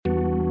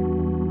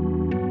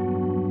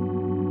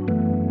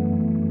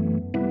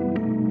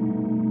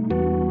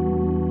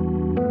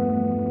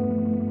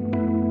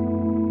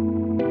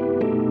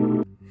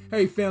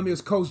Hey family,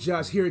 it's Coach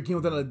Josh here again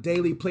with another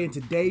daily play, and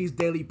today's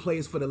daily play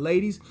is for the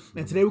ladies.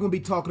 And today we're going to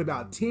be talking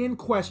about 10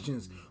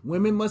 questions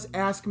women must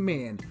ask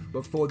men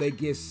before they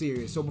get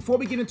serious. So before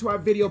we get into our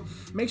video,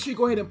 make sure you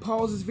go ahead and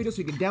pause this video so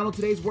you can download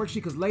today's worksheet,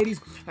 because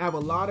ladies, I have a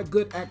lot of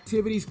good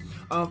activities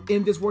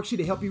in this worksheet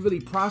to help you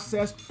really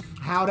process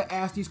how to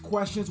ask these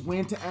questions,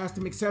 when to ask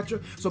them,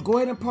 etc. So go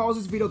ahead and pause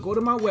this video, go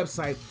to my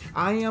website,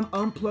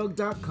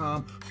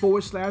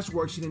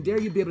 iamunplug.com/worksheet, and there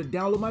you'll be able to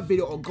download my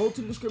video, or go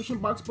to the description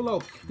box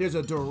below. There's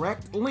a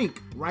direct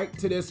link right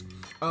to this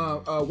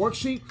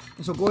worksheet,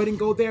 and so go ahead and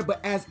go there.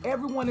 But as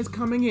everyone is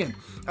coming in,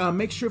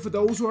 make sure for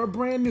those who are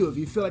brand new, if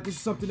you feel like this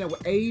is something that will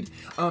aid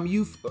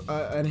you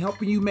and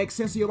helping you make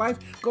sense of your life,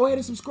 go ahead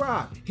and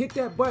subscribe, hit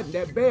that button,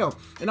 that bell.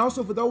 And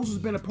also for those who's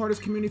been a part of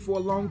this community for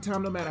a long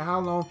time, no matter how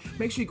long,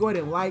 make sure you go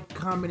ahead and like,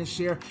 comment, and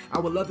share. I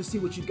would love to see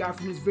what you got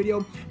from this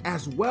video,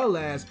 as well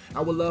as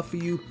I would love for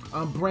you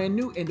brand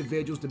new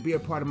individuals to be a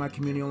part of my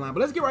community online. But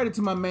let's get right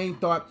into my main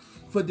thought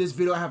for this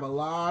video. I have a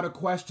lot of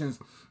questions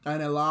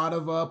and a lot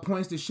of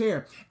points to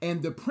share,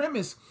 and the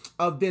premise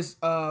of this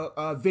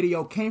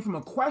video came from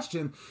a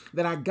question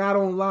that I got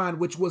online,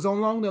 which was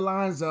along the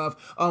lines of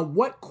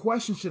what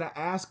question should I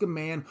ask a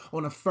man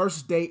on a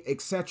first date,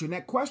 etc. And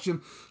that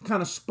question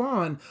kind of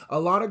spawned a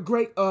lot of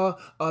great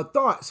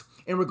thoughts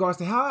in regards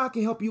to how I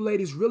can help you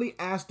ladies really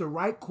ask the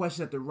right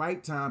question at the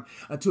right time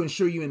to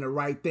ensure you're in the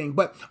right thing.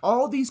 But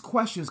all these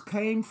questions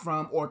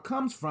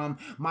comes from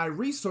my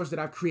resource that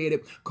I've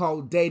created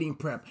called Dating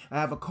Prep. I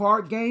have a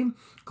card game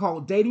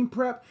called Dating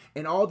Prep,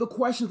 and all the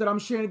questions that I'm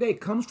sharing today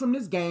comes from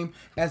this game,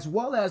 as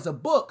well as a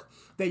book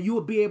that you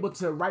will be able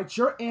to write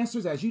your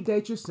answers as you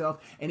date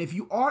yourself. And if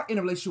you are in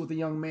a relationship with a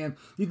young man,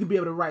 you can be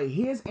able to write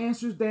his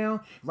answers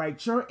down,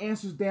 write your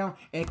answers down,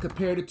 and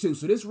compare the two.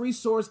 So this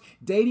resource,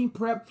 Dating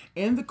Prep,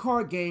 and the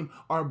card game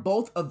are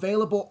both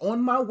available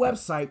on my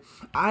website,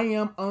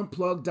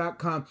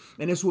 iamunplug.com,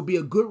 and this will be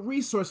a good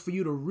resource for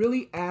you to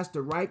really ask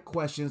the right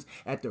questions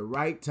at the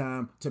right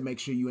time to make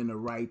sure you're in the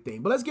right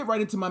thing. But let's get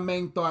right into my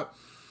main thought,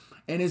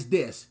 and it's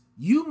this: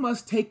 you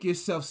must take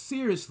yourself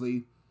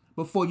seriously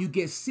before you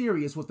get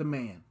serious with a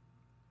man.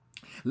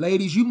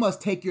 Ladies, you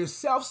must take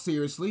yourself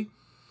seriously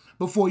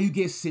before you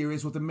get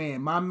serious with a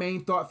man. My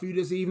main thought for you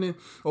this evening,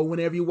 or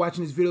whenever you're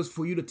watching this video, is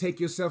for you to take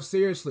yourself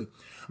seriously.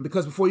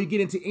 Because before you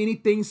get into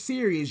anything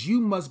serious, you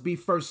must be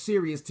first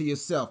serious to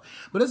yourself.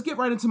 But let's get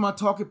right into my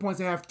talking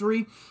points. I have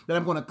 3 that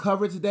I'm going to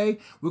cover today.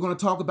 We're going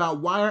to talk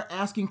about why are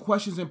asking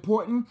questions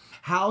important,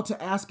 how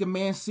to ask a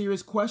man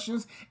serious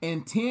questions,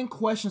 and 10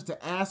 questions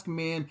to ask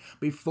men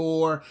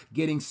before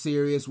getting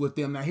serious with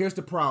them. Now, here's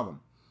the problem.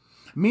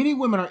 Many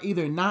women are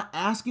either not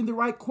asking the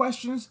right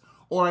questions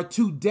or are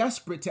too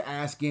desperate to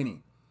ask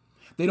any.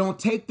 They don't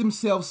take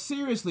themselves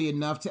seriously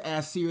enough to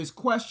ask serious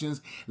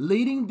questions,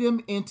 leading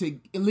them to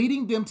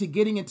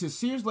getting into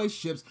serious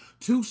relationships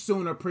too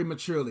soon or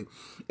prematurely.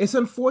 It's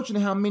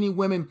unfortunate how many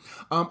women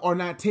are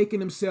not taking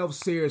themselves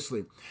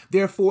seriously.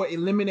 Therefore,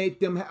 eliminate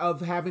them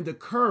of having the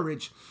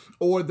courage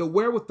or the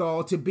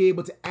wherewithal to be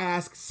able to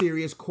ask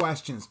serious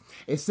questions.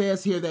 It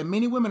says here that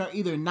many women are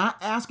either not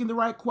asking the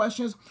right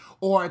questions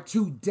or are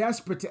too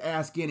desperate to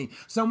ask any.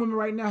 Some women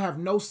right now have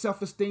no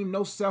self-esteem,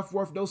 no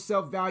self-worth, no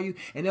self-value,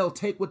 and they'll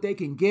take what they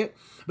can get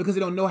because they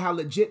don't know how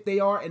legit they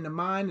are in the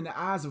mind and the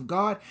eyes of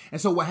God.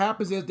 And so what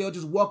happens is they'll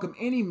just welcome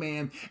any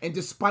man, and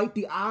despite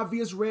the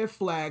obvious red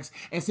flags,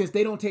 and since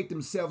they don't take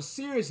themselves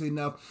seriously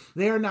enough,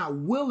 they're not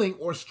willing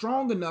or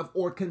strong enough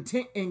or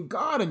content in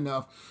God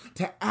enough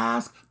to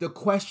ask the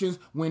questions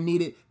when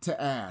needed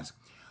to ask.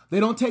 They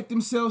don't take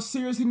themselves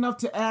seriously enough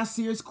to ask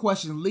serious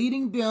questions,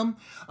 leading them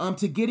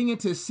to getting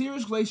into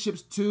serious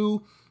relationships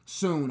too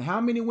soon.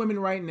 How many women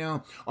right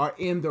now are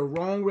in the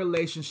wrong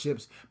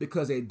relationships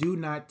because they do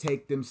not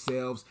take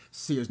themselves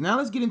serious? Now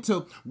let's get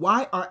into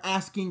why are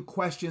asking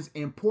questions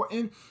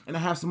important, and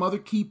I have some other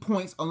key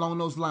points along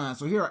those lines.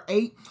 So here are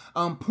 8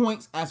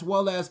 points, as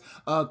well as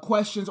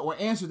questions or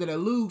answers that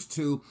alludes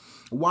to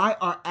why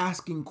are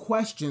asking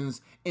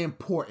questions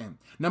important.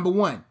 Number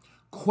 1,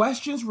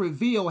 questions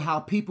reveal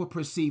how people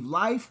perceive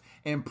life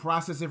and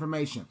process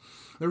information.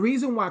 The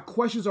reason why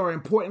questions are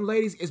important,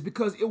 ladies, is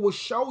because it will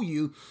show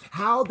you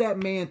how that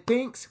man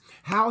thinks,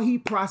 how he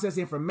processes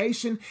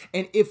information,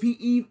 and if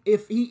he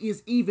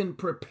is even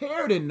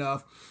prepared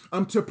enough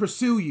to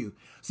pursue you.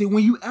 See,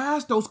 when you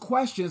ask those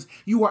questions,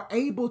 you are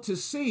able to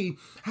see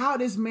how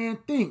this man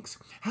thinks,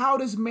 how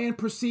this man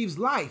perceives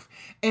life,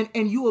 and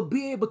you will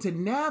be able to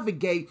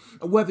navigate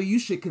whether you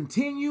should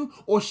continue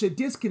or should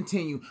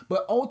discontinue.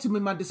 But ultimately,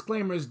 my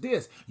disclaimer is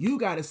this: you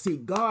got to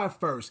seek God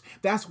first.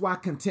 That's why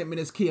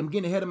contentment is key. I'm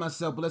getting ahead of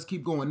myself, but let's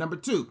keep going. Number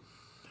 2,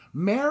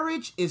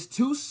 marriage is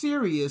too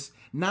serious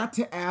not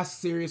to ask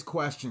serious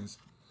questions.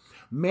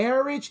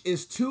 Marriage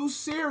is too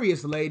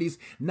serious, ladies,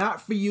 not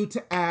for you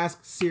to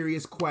ask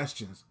serious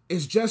questions.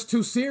 It's just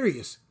too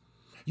serious.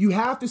 You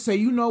have to say,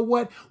 you know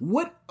what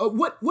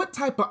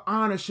type of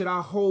honor should I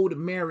hold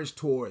marriage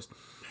towards?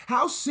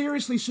 How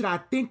seriously should I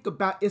think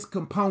about its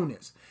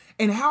components?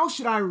 And how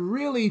should I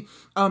really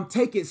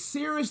take it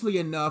seriously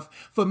enough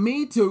for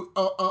me to,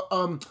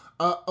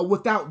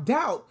 without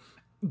doubt,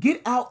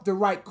 get out the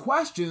right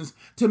questions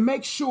to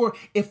make sure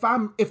if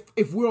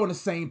we're on the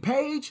same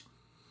page,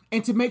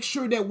 and to make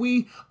sure that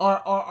we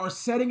are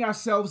setting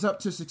ourselves up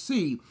to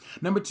succeed.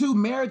 Number 2,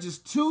 marriage is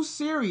too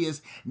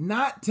serious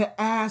not to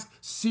ask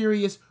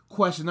serious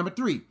questions. Number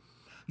 3,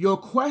 your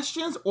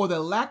questions or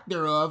the lack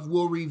thereof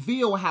will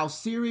reveal how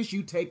serious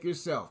you take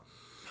yourself.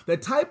 The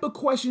type of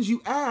questions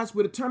you ask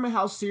will determine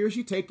how serious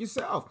you take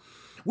yourself.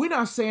 We're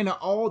not saying that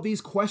all these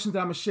questions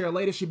that I'm going to share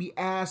later should be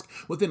asked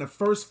within the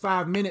first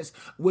 5 minutes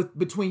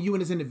between you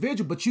and this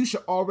individual, but you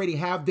should already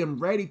have them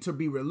ready to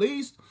be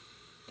released.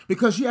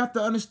 Because you have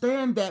to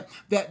understand that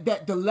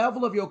the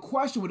level of your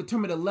question will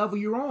determine the level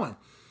you're on.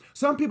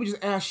 Some people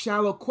just ask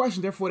shallow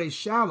questions, therefore they're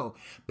shallow.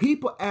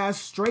 People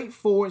ask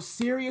straightforward,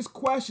 serious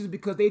questions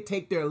because they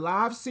take their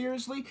lives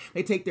seriously,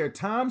 they take their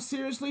time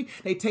seriously,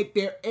 they take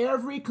their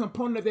every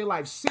component of their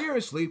life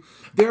seriously.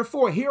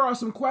 Therefore, here are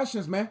some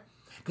questions, man.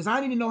 Because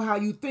I need to know how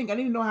you think. I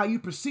need to know how you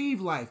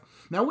perceive life.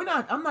 Now,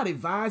 I'm not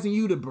advising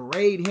you to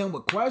berate him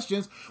with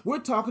questions. We're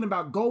talking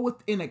about go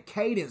within a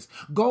cadence,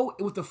 go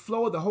with the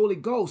flow of the Holy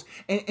Ghost,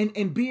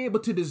 and be able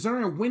to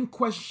discern when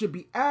questions should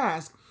be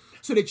asked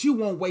so that you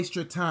won't waste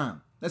your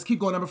time. Let's keep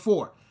going. Number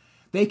 4,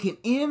 they can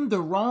end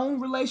the wrong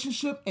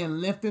relationship and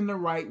lengthen the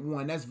right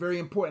one. That's very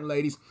important,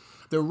 ladies.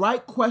 The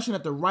right question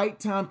at the right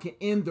time can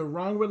end the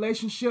wrong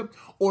relationship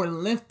or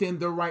lengthen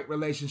the right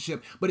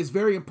relationship. But it's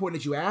very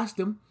important that you ask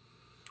them.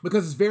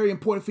 Because it's very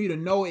important for you to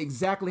know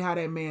exactly how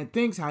that man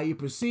thinks, how he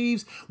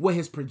perceives, what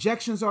his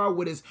projections are,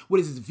 what is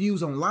his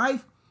views on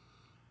life.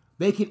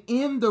 They can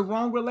end the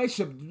wrong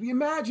relationship.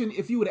 Imagine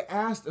if you would have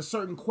asked a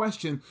certain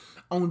question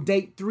on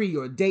date 3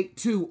 or date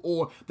 2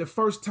 or the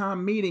first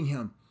time meeting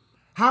him.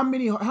 How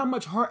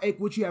much heartache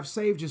would you have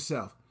saved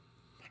yourself?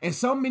 And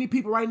so many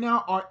people right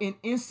now are in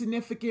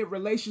insignificant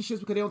relationships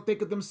because they don't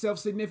think of themselves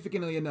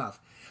significantly enough.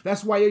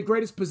 That's why your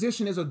greatest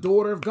position is a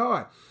daughter of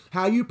God.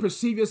 How you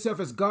perceive yourself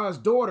as God's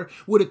daughter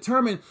will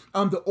determine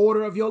the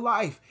order of your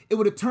life. It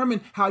will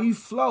determine how you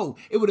flow.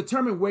 It will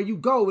determine where you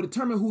go. It will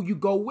determine who you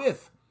go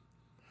with.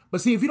 But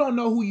see, if you don't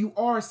know who you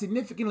are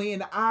significantly in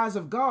the eyes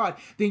of God,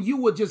 then you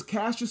will just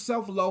cast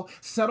yourself low,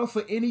 settle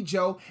for any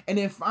Joe, and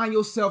then find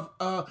yourself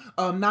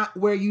not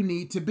where you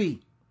need to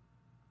be.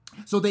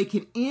 So they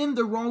can end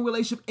the wrong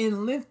relationship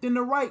and lengthen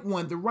the right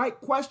one. The right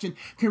question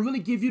can really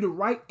give you the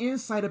right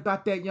insight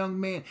about that young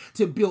man,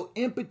 to build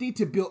empathy,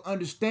 to build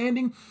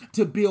understanding,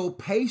 to build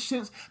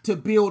patience, to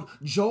build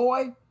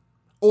joy,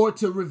 or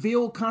to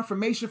reveal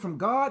confirmation from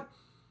God.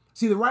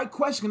 See, the right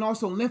question can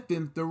also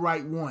lengthen the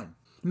right one.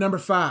 Number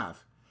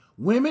 5,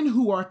 women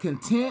who are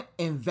content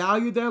and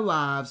value their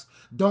lives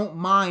don't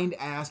mind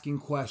asking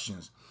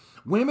questions.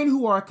 Women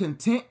who are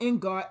content in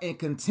God and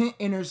content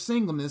in their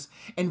singleness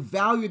and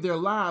value their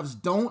lives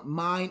don't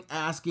mind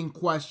asking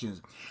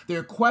questions.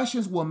 Their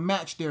questions will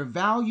match their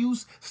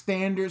values,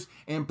 standards,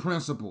 and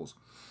principles.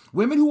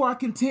 Women who are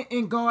content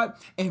in God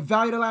and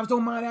value their lives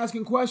don't mind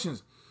asking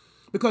questions.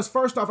 Because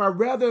first off, I'd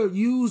rather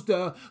use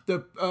the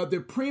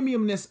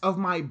premiumness of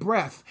my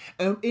breath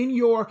in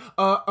your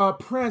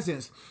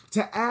presence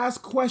to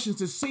ask questions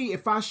to see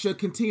if I should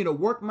continue to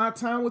work my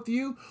time with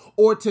you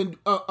or to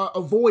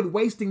avoid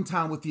wasting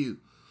time with you.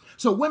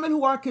 So women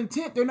who are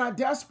content, they're not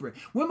desperate.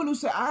 Women who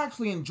say, I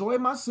actually enjoy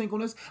my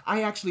singleness.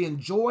 I actually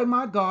enjoy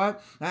my God.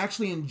 I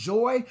actually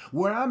enjoy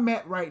where I'm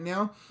at right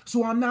now.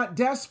 So I'm not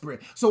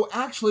desperate. So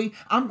actually,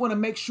 I'm going to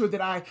make sure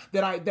that I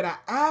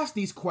ask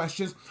these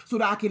questions so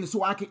that I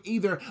can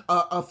either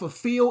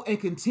fulfill and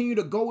continue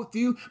to go with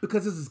you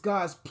because this is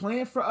God's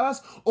plan for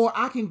us, or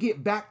I can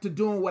get back to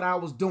doing what I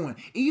was doing.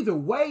 Either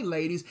way,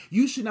 ladies,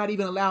 you should not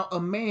even allow a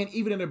man,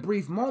 even in a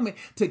brief moment,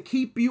 to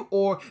keep you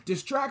or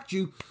distract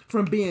you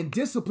from being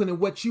disciplined in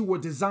what you were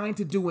designed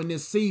to do in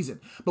this season.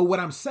 But what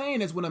I'm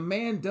saying is when a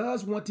man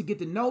does want to get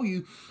to know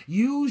you,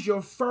 use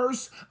your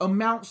first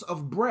amounts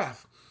of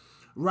breath,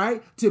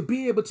 right? To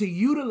be able to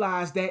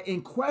utilize that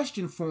in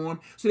question form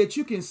so that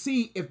you can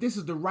see if this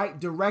is the right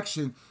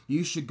direction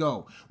you should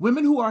go.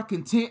 Women who are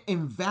content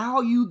and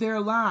value their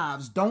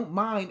lives don't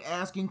mind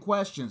asking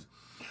questions.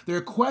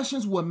 Their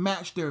questions will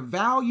match their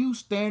values,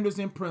 standards,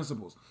 and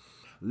principles.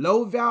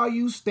 Low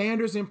values,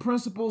 standards, and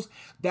principles,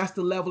 that's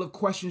the level of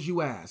questions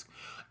you ask.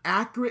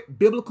 Accurate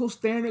biblical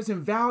standards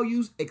and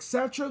values,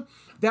 etc.,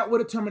 that will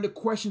determine the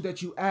question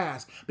that you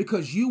ask,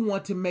 because you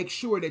want to make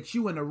sure that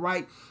you're in the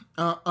right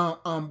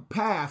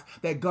path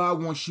that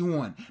God wants you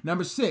on.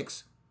 Number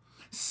 6,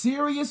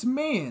 serious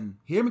men,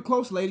 hear me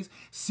close, ladies,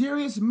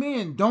 serious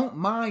men don't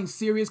mind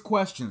serious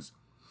questions.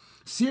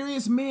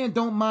 Serious men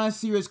don't mind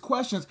serious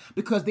questions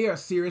because they are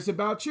serious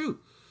about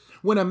you.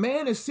 When a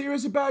man is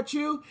serious about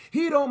you,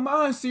 he don't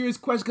mind serious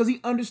questions because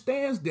he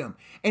understands them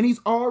and he's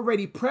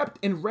already prepped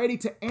and ready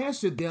to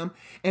answer them.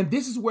 And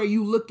this is where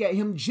you look at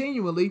him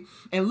genuinely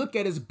and look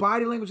at his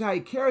body language, how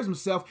he carries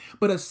himself.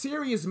 But a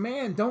serious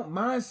man don't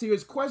mind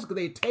serious questions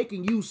because they're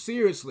taking you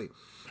seriously.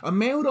 A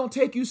man who don't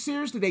take you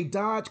seriously, they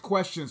dodge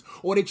questions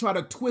or they try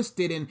to twist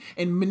it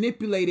and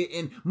manipulate it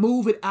and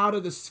move it out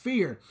of the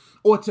sphere,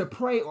 or to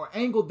prey or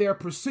angle their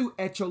pursuit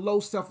at your low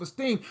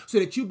self-esteem so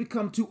that you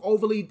become too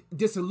overly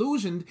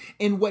disillusioned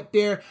in what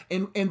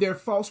in their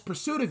false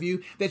pursuit of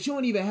you, that you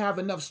don't even have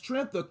enough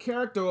strength or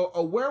character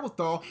or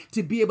wherewithal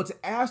to be able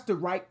to ask the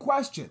right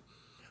question.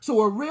 So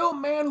a real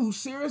man who's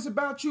serious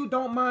about you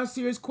don't mind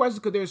serious questions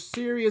because they're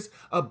serious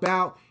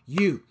about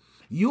you.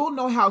 You'll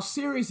know how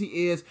serious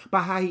he is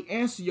by how he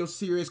answers your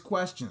serious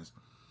questions.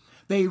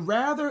 They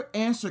rather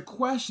answer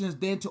questions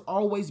than to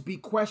always be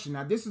questioned.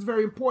 Now, this is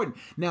very important.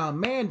 Now, a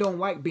man don't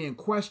like being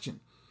questioned.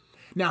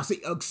 Now,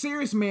 see, a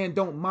serious man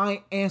don't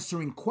mind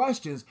answering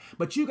questions,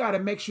 but you got to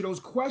make sure those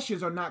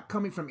questions are not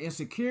coming from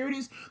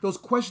insecurities. Those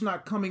questions are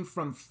coming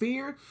from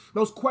fear.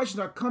 Those questions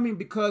are coming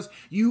because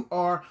you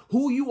are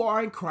who you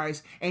are in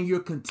Christ and you're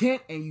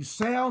content and you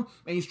sound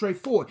and you're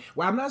straightforward.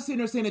 Well, I'm not sitting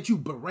there saying that you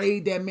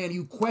berate that man,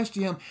 you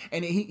question him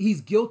and he's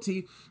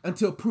guilty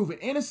until proven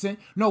innocent.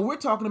 No, we're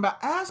talking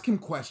about ask him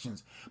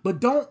questions, but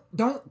don't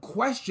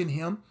question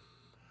him,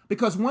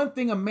 because one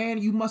thing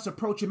you must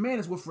approach a man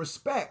is with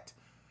respect.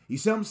 You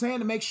see what I'm saying?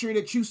 To make sure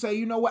that you say,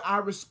 you know what, I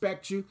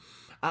respect you,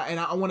 and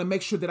I want to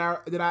make sure that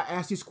I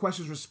ask these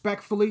questions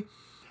respectfully.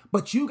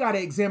 But you got to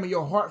examine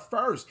your heart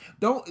first.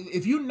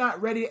 If you're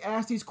not ready to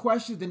ask these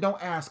questions, then don't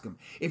ask them.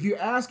 If you're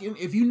asking,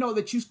 if you know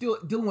that you're still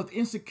dealing with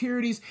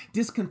insecurities,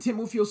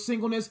 discontentment with your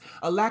singleness,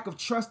 a lack of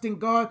trust in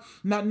God,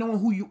 not knowing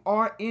who you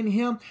are in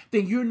him,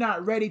 then you're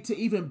not ready to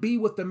even be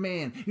with the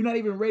man. You're not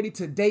even ready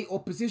to date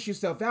or position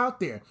yourself out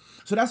there.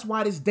 So that's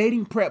why this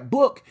dating prep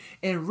book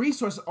and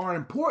resources are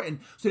important,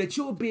 so that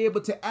you'll be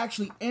able to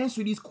actually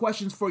answer these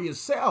questions for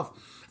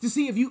yourself to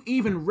see if you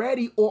even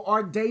ready or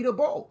are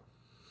dateable.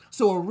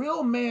 So a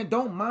real man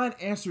don't mind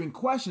answering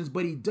questions,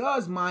 but he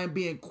does mind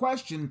being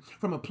questioned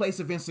from a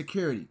place of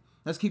insecurity.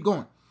 Let's keep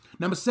going.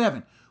 Number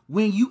 7,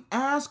 when you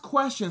ask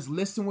questions,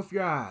 listen with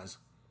your eyes.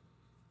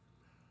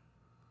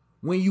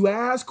 When you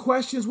ask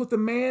questions with a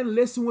man,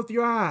 listen with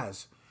your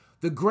eyes.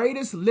 The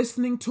greatest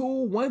listening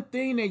tool, one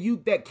thing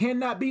that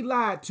cannot be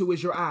lied to,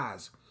 is your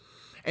eyes.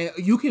 And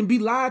you can be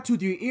lied to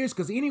through your ears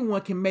because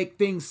anyone can make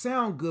things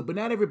sound good, but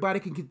not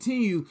everybody can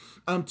continue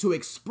to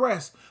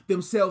express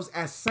themselves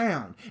as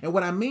sound. And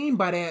what I mean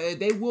by that,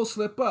 they will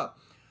slip up.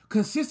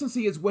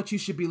 Consistency is what you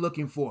should be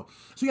looking for.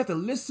 So you have to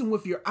listen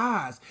with your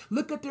eyes.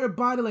 Look at their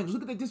body language.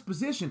 Look at their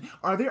disposition.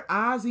 Are there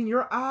eyes in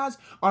your eyes?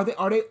 Are they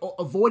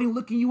avoiding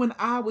looking you in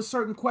the eye with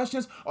certain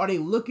questions? Are they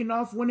looking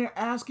off when they're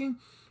asking?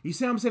 You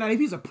see what I'm saying? Now, if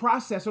he's a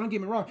processor, don't get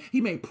me wrong,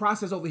 he may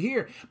process over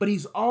here, but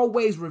he's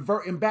always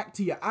reverting back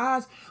to your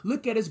eyes.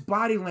 Look at his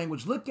body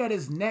language. Look at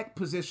his neck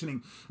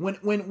positioning. When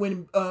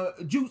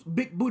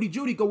Big Booty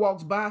Judy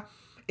walks by,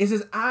 is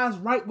his eyes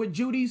right where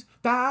Judy's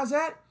thighs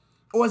at?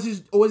 Or is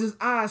his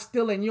eyes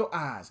still in your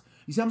eyes?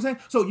 You see what I'm saying?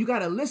 So you got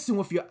to listen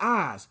with your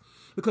eyes.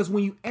 Because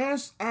when you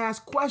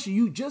ask questions,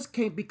 you just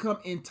can't become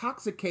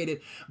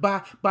intoxicated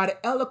by the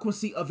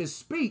eloquency of his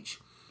speech.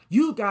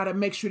 You got to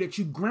make sure that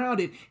you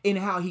grounded in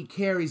how he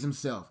carries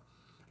himself.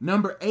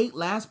 Number 8,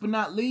 last but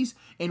not least,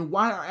 and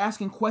why are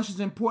asking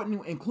questions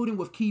important, including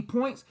with key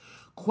points?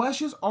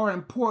 Questions are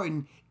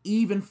important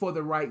even for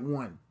the right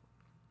one.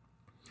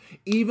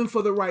 Even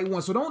for the right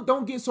one. So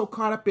don't get so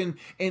caught up in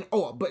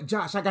oh, but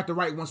Josh, I got the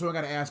right one, so I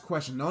got to ask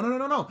questions.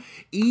 No.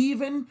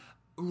 Even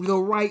the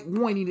right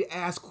one, you need to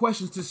ask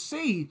questions to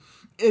see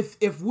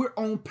if we're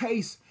on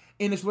pace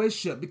in this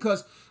relationship.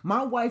 Because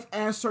my wife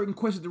asked certain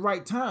questions at the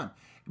right time.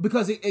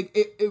 Because it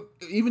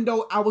even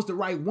though I was the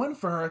right one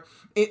for her,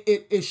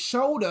 it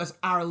showed us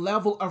our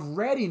level of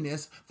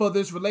readiness for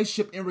this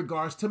relationship in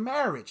regards to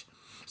marriage.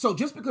 So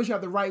just because you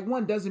have the right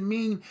one doesn't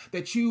mean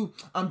that you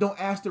don't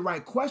ask the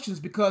right questions,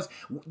 because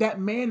that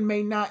man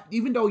may not,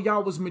 even though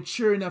y'all was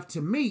mature enough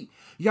to meet,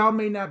 y'all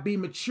may not be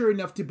mature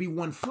enough to be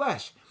one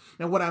flesh.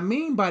 Now, what I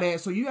mean by that,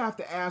 so you have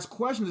to ask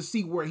questions to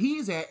see where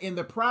he's at in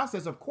the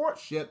process of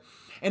courtship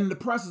and in the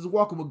process of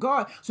walking with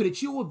God, so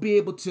that you will be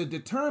able to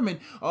determine,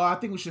 oh, I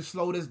think we should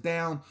slow this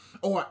down,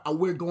 or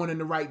we're going in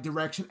the right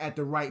direction at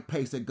the right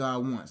pace that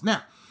God wants.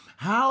 Now,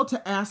 how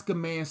to ask a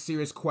man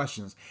serious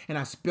questions. And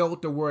I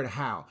spelled the word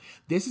how.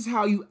 This is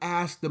how you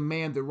ask the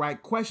man the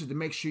right questions to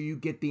make sure you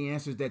get the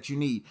answers that you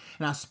need.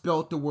 And I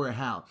spelled the word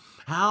how.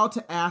 How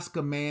to ask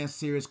a man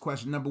serious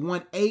questions. Number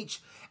 1,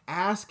 H,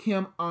 ask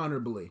him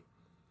honorably.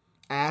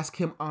 Ask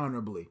him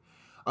honorably.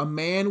 A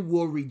man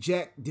will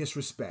reject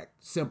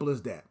disrespect. Simple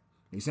as that.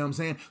 You see what I'm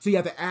saying? So you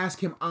have to ask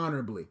him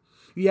honorably.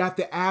 You have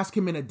to ask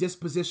him in a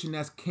disposition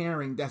that's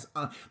caring,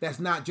 that's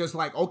not just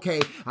like,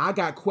 okay, I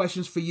got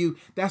questions for you.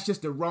 That's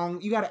just the wrong.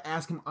 You got to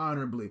ask him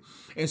honorably.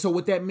 And so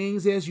what that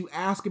means is you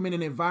ask him in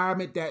an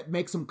environment that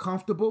makes him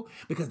comfortable,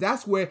 because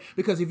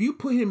if you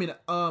put him in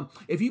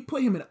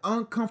an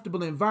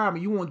uncomfortable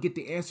environment, you won't get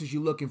the answers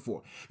you're looking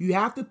for. You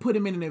have to put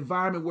him in an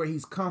environment where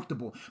he's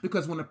comfortable,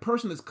 because when a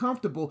person is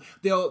comfortable,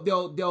 they'll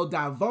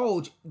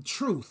divulge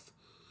truth.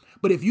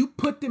 But if you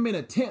put them in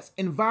a tense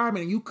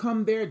environment and you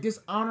come there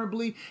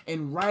dishonorably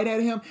and right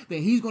at him,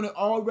 then he's going to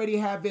already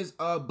have his he's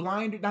already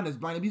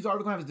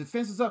going to have his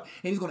defenses up,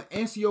 and he's going to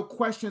answer your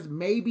questions,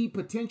 maybe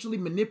potentially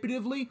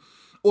manipulatively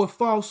or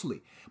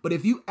falsely. But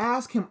if you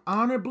ask him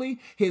honorably,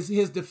 his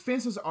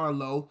defenses are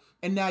low,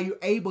 and now you're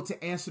able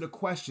to answer the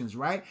questions,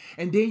 right?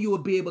 And then you will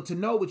be able to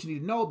know what you need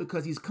to know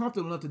because he's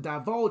comfortable enough to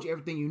divulge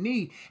everything you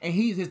need, and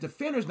his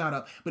defender's not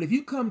up. But if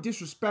you come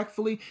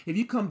disrespectfully, if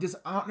you come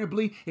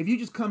dishonorably, if you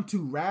just come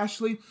too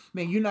rashly,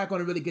 man, you're not going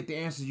to really get the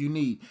answers you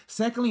need.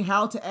 Secondly,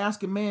 how to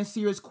ask a man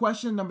serious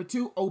questions. Number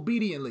 2,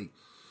 obediently.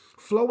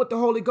 Flow with the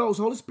Holy Ghost.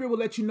 Holy Spirit will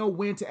let you know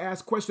when to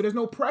ask questions. There's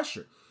no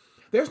pressure.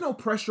 There's no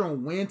pressure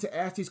on when to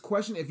ask these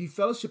questions if you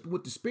fellowship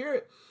with the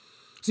Spirit.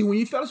 See, when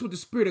you fellowship with the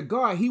Spirit of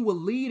God, he will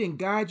lead and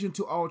guide you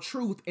into all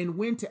truth and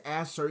when to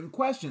ask certain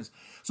questions.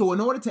 So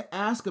in order to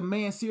ask a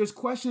man serious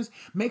questions,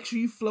 make sure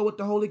you flow with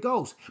the Holy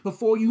Ghost.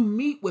 Before you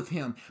meet with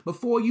him,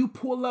 before you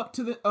pull up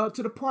to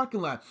the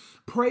parking lot,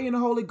 pray in the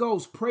Holy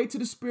Ghost. Pray to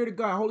the Spirit of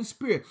God. Holy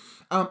Spirit,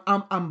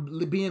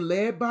 I'm being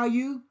led by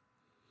you.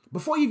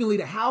 Before you even leave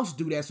the house,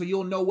 do that so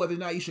you'll know whether or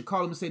not you should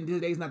call him and say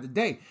today's not the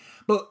day.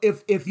 But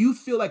if you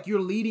feel like you're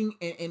leading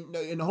and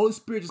the Holy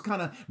Spirit just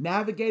kind of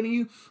navigating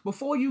you,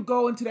 before you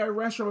go into that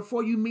restaurant,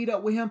 before you meet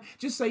up with him,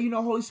 just say,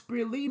 Holy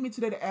Spirit, lead me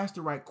today to ask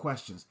the right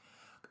questions.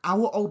 I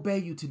will obey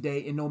you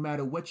today, and no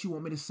matter what you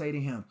want me to say to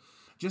him,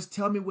 just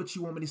tell me what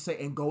you want me to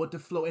say and go with the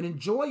flow and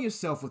enjoy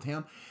yourself with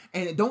him.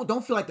 And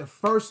don't feel like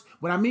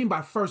what I mean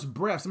by first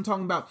breaths, I'm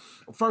talking about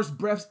first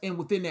breaths and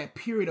within that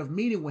period of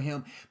meeting with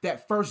him,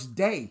 that first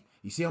day.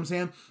 You see what I'm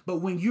saying?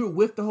 But when you're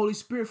with the Holy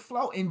Spirit,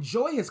 flow,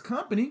 enjoy his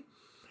company,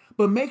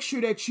 but make sure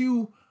that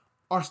you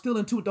are still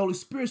in tune with the Holy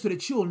Spirit so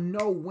that you'll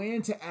know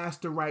when to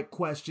ask the right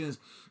questions,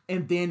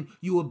 and then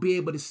you will be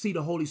able to see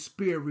the Holy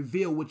Spirit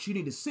reveal what you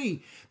need to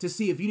see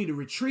if you need to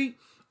retreat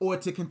or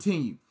to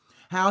continue.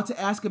 How to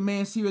ask a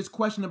man serious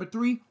question. Number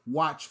 3,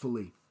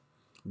 watchfully.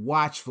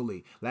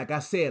 Watchfully. Like I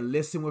said,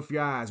 listen with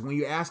your eyes. When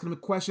you're asking him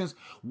questions,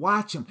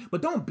 watch him,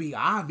 but don't be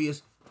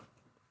obvious.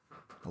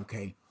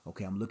 Okay,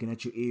 I'm looking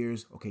at your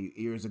ears. Okay, your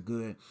ears are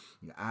good.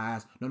 Your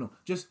eyes. No.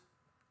 Just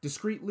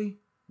discreetly,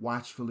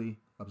 watchfully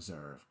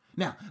observe.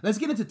 Now, let's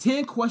get into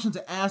 10 questions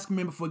to ask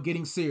men before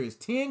getting serious.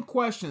 10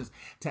 questions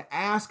to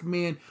ask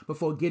men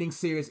before getting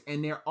serious,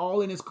 and they're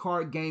all in this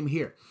card game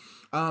here.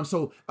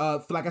 So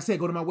like I said,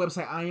 go to my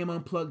website,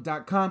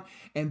 iamunplugged.com,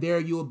 and there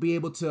you'll be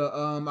able to,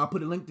 I'll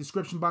put a link in the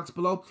description box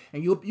below,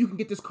 and you can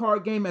get this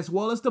card game as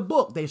well as the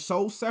book. They're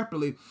sold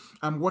separately.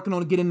 I'm working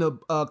on getting the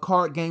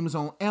card games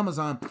on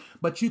Amazon,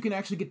 but you can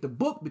actually get the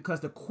book because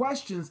the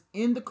questions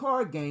in the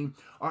card game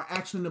are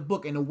actually in the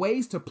book, and the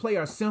ways to play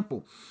are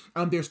simple.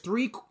 There's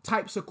 3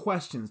 types of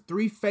questions,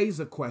 3 phases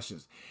of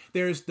questions.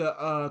 There's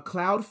the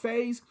cloud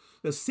phase,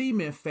 the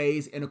cement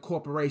phase, and the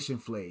corporation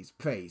phase.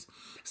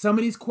 Some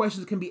of these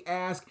questions can be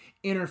asked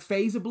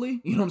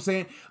interphaseably, you know what I'm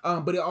saying?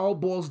 But it all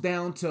boils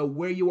down to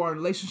where you are in a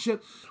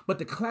relationship. But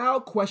the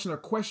cloud question are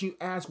questions you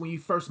ask when you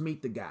first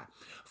meet the guy,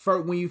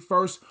 when you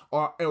first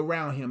are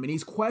around him. And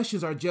these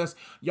questions are just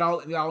y'all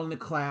in the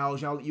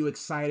clouds, you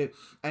excited,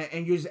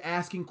 and you're just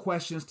asking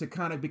questions to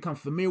kind of become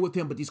familiar with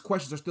him. But these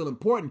questions are still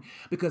important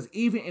because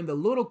even in the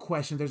little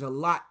questions, there's a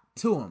lot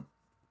to them.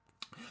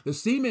 The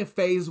cement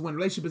phase is when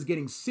relationship is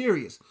getting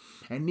serious.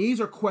 And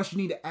these are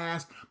questions you need to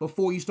ask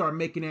before you start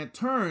making that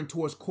turn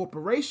towards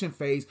corporation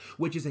phase,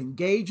 which is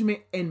engagement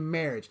and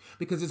marriage.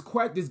 Because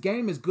this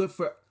game is good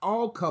for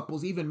all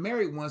couples, even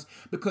married ones,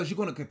 because you're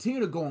going to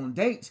continue to go on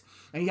dates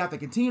and you have to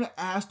continue to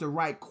ask the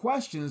right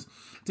questions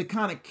to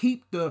kind of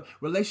keep the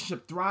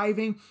relationship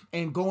thriving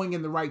and going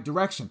in the right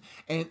direction.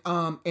 And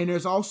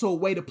there's also a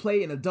way to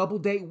play in a double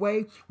date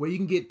way where you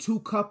can get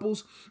 2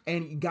 couples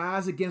and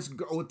guys against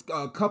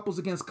couples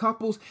against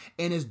couples,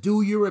 and it's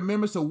do you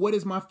remember? So what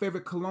is my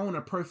favorite cologne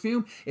or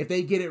perfume? If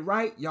they get it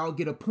right, y'all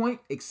get a point,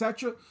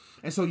 etc.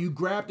 And so you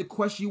grab the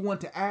question you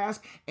want to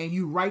ask and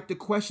you write the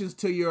questions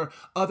to your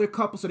other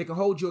couple so they can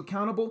hold you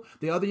accountable,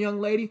 the other young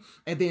lady,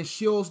 and then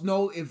she'll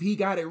know if he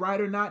got it right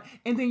or not.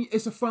 And then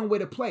it's a fun way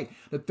to play.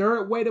 The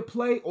third way to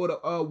play, or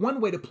the one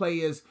way to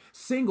play, is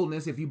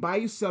singleness. If you by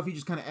yourself, you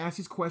just kind of ask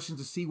these questions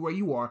to see where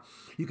you are.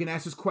 You can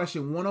ask this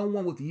question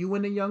one-on-one with you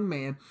and the young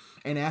man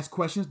and ask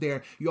questions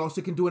there. You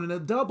also can do it in a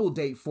double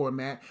date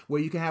format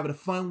where you can have it a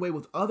fun way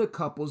with other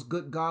couples,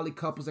 good godly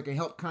couples that can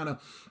help kind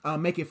of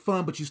make it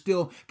fun, but you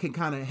still can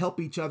kind of help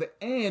each other.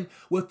 And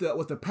with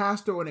the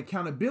pastor or an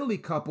accountability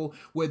couple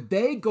where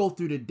they go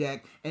through the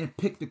deck and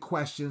pick the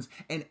questions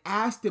and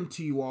ask them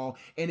to you all,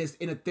 and it's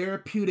in a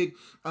therapeutic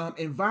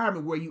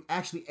environment where you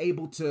actually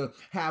able to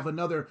have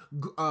another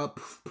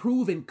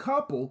proven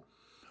couple,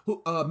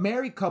 a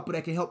married couple,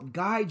 that can help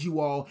guide you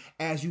all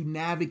as you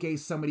navigate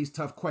some of these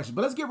tough questions.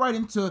 But let's get right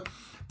into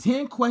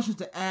 10 questions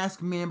to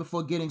ask men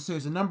before getting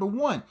serious. And number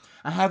 1,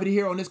 I have it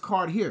here on this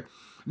card here.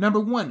 Number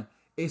 1,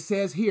 it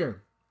says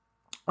here,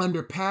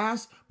 under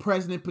past,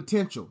 present, and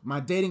potential, my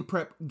dating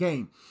prep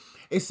game.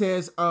 It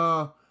says,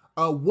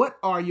 what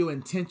are your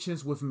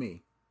intentions with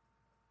me?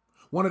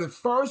 One of the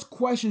first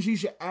questions you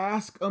should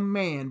ask a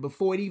man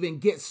before it even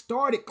gets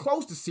started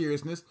close to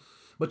seriousness,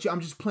 but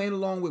I'm just playing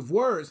along with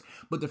words.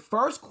 But the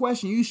first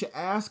question you should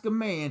ask a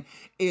man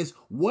is,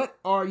 what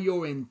are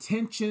your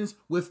intentions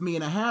with me?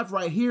 And I have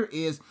right here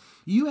is,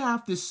 you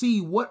have to see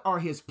what are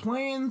his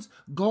plans,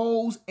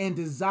 goals, and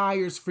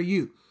desires for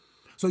you.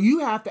 So you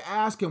have to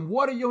ask him,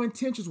 what are your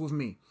intentions with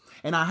me?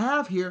 And I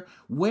have here,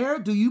 where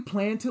do you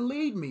plan to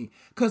lead me?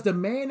 Because the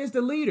man is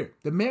the leader.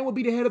 The man will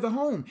be the head of the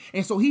home.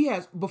 And so he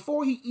has,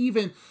 before he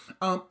even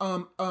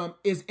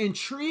is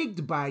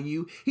intrigued by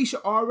you, he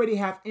should already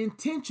have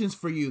intentions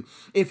for you.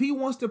 If he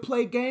wants to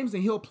play games,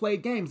 then he'll play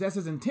games. That's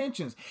his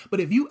intentions. But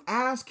if you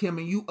ask him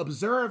and you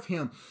observe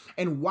him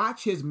and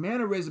watch his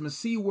mannerism and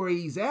see where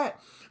he's at,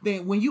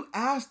 then when you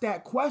ask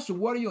that question,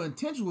 what are your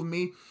intentions with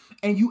me?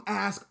 And you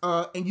ask,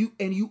 and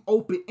you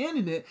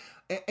open-ended it,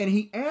 and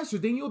he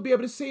answered, then you'll be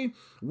able to see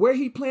where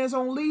he plans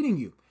on leading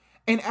you.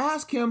 And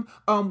ask him,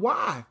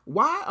 why?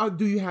 Why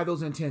do you have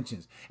those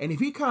intentions? And if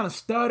he kind of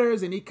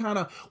stutters and he kind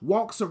of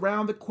walks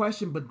around the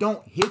question, but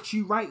don't hit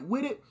you right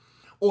with it,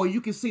 or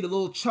you can see the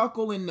little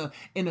chuckle in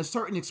a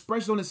certain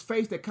expression on his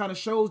face that kind of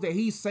shows that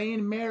he's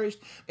saying marriage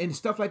and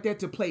stuff like that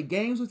to play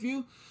games with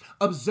you,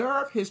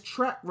 observe his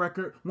track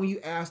record when you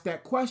ask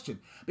that question.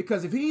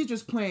 Because if he's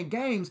just playing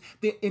games,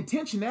 the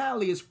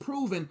intentionality is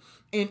proven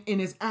in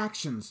his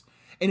actions.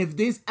 And if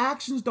these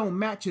actions don't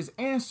match his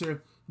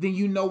answer, then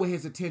you know what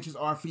his intentions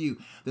are for you.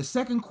 The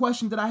second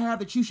question that I have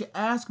that you should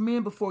ask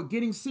men before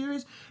getting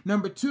serious,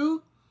 number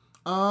 2,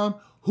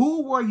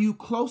 who were you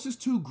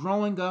closest to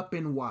growing up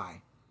and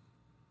why?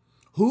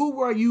 Who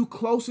were you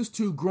closest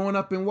to growing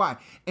up and why?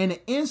 And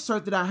the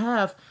insert that I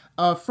have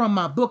from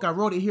my book, I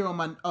wrote it here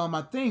on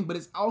my thing, but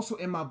it's also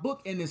in my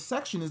book in this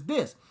section is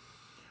this.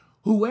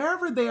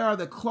 Whoever they are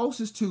the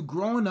closest to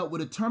growing up will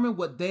determine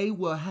what they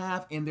will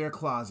have in their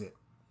closet.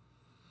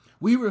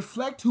 We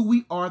reflect who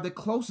we are the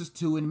closest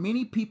to, and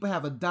many people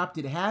have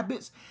adopted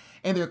habits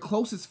and their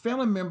closest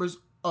family members,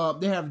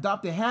 they have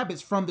adopted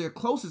habits from their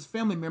closest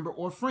family member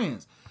or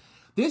friends.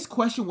 This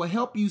question will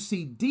help you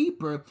see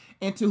deeper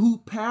into who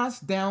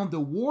passed down the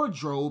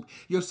wardrobe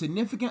your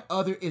significant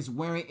other is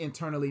wearing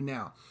internally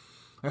now.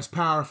 That's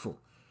powerful,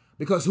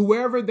 because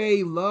whoever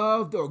they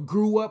loved or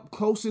grew up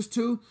closest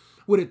to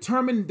will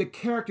determine the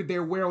character they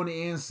wear on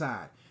the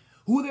inside.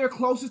 Who they're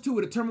closest to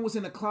will determine what's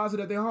in the closet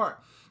of their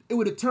heart. It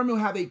will determine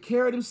how they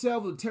carry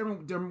themselves, it will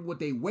determine what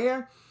they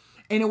wear,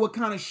 and it will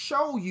kind of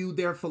show you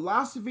their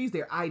philosophies,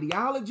 their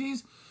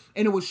ideologies,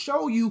 and it will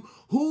show you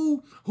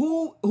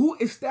who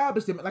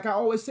established them. Like I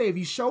always say, if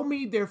you show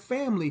me their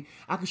family,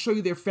 I can show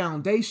you their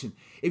foundation.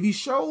 If you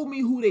show me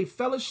who they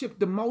fellowship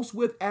the most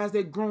with as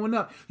they're growing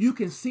up, you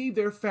can see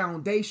their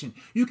foundation.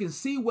 You can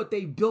see what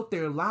they built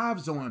their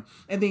lives on.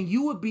 And then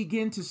you would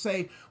begin to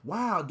say,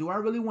 wow, do I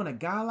really want a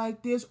guy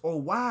like this? Or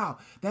wow,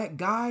 that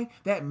guy,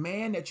 that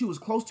man that you was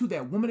close to,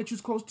 that woman that you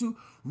was close to,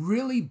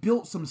 really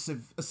built some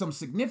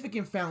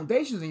significant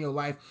foundations in your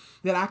life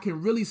that I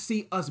can really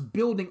see us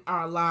building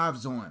our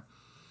lives on.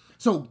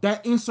 So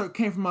that insert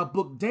came from my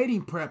book,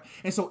 Dating Prep.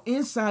 And so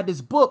inside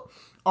this book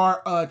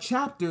are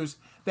chapters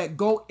that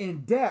go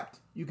in depth.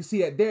 You can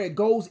see that there, it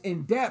goes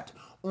in depth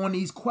on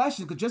these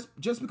questions. Because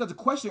just because the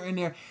questions are in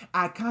there,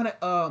 I kind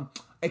of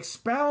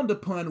expound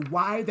upon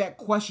why that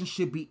question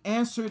should be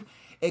answered,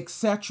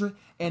 etc.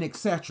 and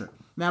etc.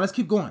 Now let's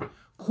keep going.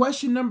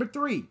 Question number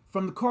 3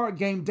 from the card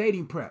game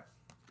Dating Prep.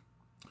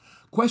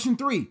 Question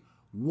 3,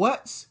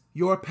 what's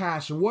your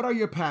passion? What are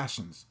your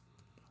passions?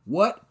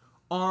 What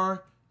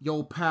are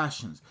your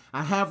passions?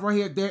 I have right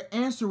here, their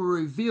answer will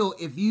reveal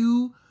if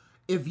you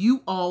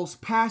all's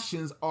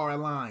passions are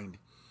aligned.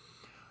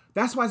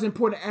 That's why it's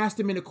important to ask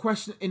them in a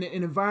question in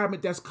an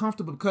environment that's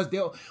comfortable, because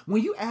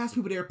when you ask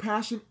people their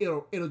passion,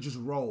 it'll just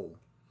roll.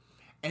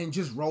 And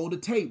just roll the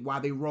tape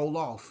while they roll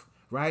off,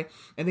 right?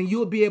 And then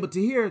you'll be able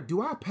to hear, do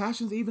our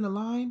passions even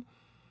align?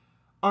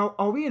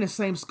 Are we in the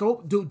same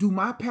scope? Do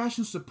my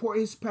passions support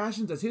his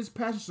passions? Does his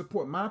passion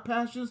support my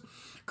passions?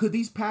 Could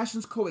these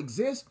passions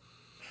coexist?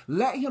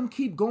 Let him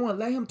keep going.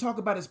 Let him talk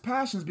about his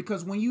passions,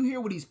 because when you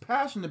hear what he's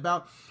passionate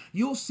about,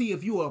 you'll see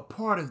if you are a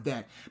part of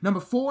that.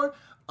 Number 4,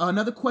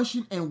 another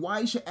question, and why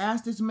you should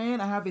ask this man.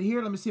 I have it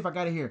here. Let me see if I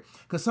got it here,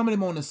 because some of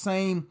them on the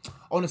same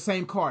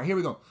card. Here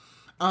we go.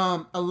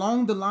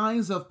 Along the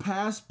lines of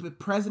past,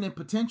 present, and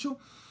potential.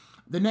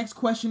 The next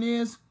question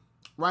is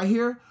right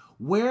here.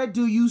 Where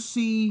do you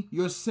see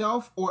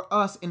yourself or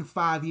us in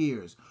 5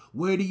 years?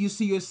 Where do you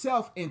see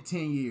yourself in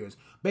 10 years?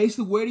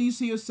 Basically, where do you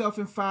see yourself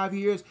in 5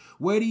 years?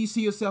 Where do you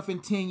see yourself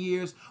in 10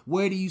 years?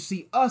 Where do you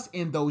see us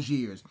in those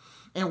years?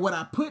 And what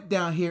I put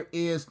down here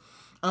is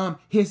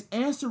his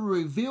answer will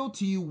reveal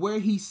to you where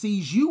he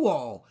sees you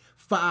all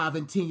 5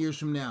 and 10 years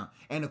from now.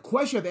 And the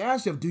question you have to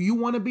ask yourself, do you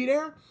want to be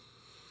there?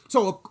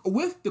 So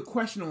with the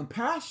question on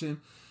passion,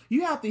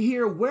 you have to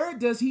hear, where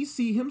does he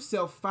see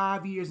himself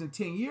 5 years and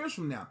 10 years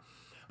from now?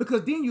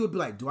 Because then you would be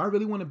like, do I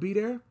really want to be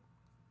there?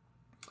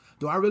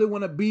 Do I really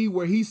want to be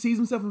where he sees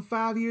himself in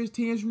 5 years,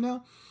 10 years from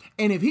now?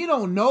 And if he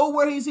don't know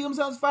where he sees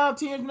himself 5,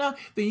 10 years from now,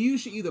 then you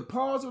should either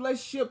pause the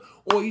relationship,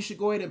 or you should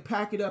go ahead and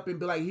pack it up and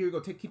be like, here you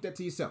go, keep that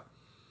to yourself.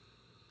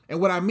 And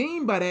what I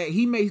mean by that,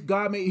 he may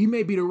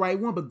be the right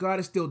one, but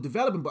God is still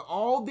developing. But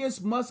all this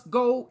must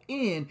go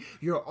in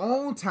your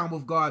own time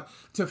with God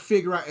to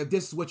figure out if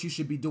this is what you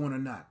should be doing or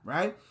not,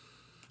 right?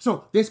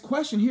 So this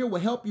question here will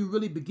help you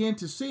really begin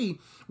to see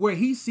where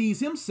he sees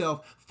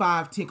himself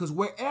 5, 10. Because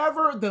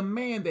wherever the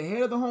man, the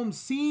head of the home,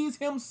 sees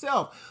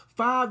himself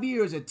 5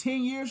 years or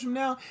 10 years from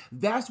now,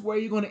 that's where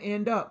you're going to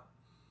end up.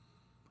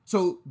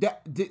 So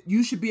that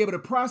you should be able to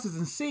process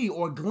and see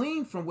or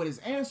glean from what is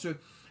answered.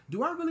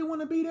 Do I really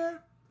want to be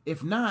there?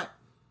 If not,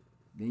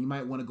 then you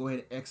might want to go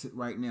ahead and exit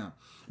right now.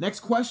 Next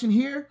question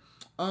here.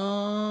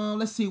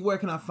 Let's see, where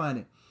can I find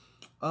it?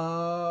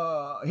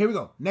 Here we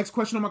go. Next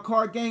question on my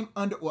card game.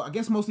 I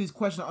guess most of these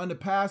questions are under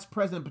past,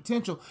 present, and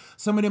potential.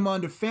 Some of them are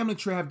under family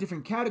tree, have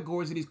different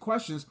categories of these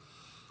questions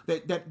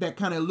that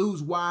kind of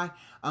lose why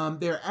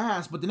they're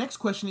asked. But the next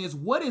question is,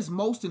 what is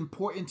most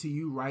important to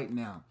you right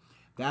now?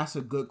 That's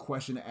a good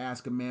question to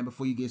ask a man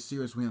before you get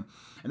serious with him.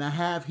 And I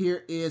have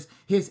here is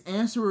his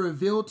answer will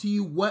reveal to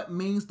you what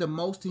means the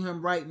most to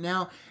him right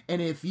now,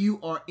 and if you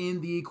are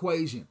in the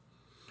equation.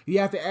 You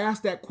have to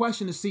ask that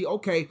question to see,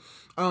 okay,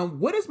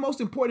 what is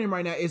most important to him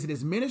right now? Is it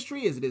his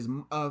ministry? Is it his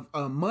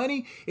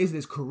money? Is it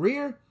his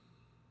career?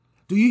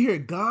 Do you hear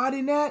God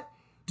in that?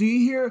 Do you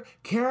hear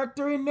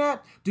character in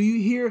that? Do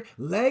you hear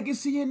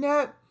legacy in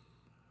that?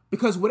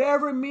 Because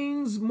whatever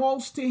means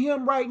most to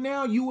him right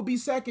now, you will be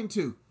second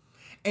to.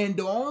 And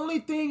the only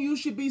thing you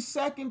should be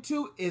second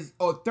to is,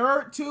 or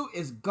third to,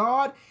 is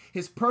God,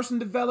 his personal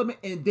development,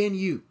 and then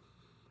you.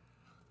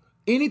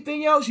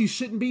 Anything else, you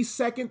shouldn't be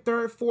second,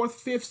 third, fourth,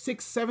 fifth,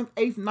 sixth, seventh,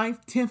 eighth,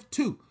 ninth, 10th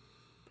to.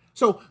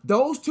 So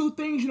those two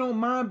things you don't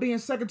mind being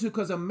second to,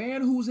 because a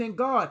man who's in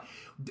God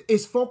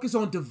is focused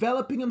on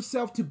developing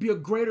himself to be a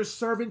greater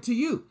servant to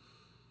you.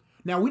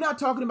 Now, we're not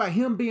talking about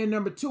him being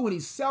number 2 and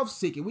he's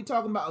self-seeking. We're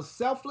talking about a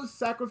selfless,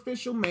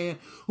 sacrificial man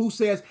who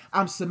says,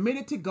 I'm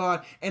submitted to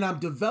God and I'm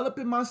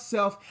developing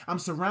myself. I'm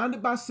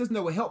surrounded by systems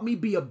that will help me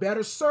be a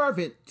better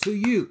servant to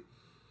you.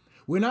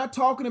 We're not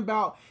talking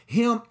about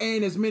him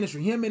and his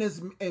ministry. Him and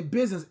his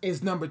business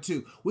is number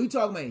 2. We're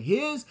talking about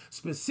his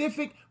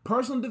specific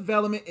personal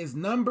development is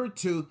number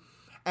 2,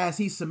 as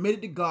he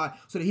submitted to God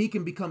so that he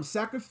can become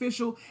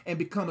sacrificial and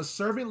become a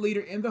servant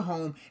leader in the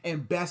home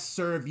and best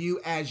serve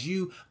you as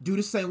you do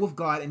the same with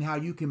God and how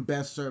you can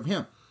best serve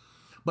him.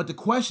 But the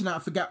question I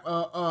forgot,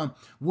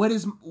 what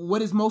is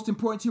most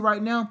important to you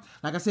right now?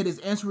 Like I said, his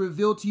answer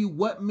revealed to you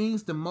what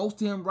means the most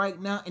to him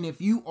right now, and if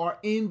you are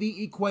in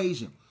the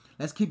equation.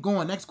 Let's keep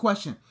going. Next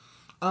question.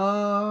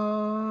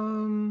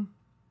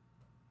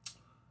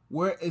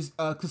 Where is,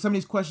 because some of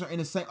these questions are in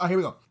the same, here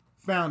we go.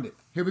 Found it.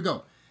 Here we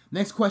go.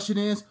 Next question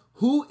is,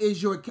 who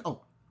is your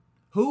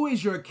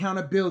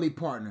accountability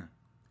partner?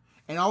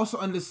 And also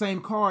under the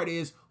same card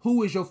is,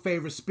 who is your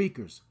favorite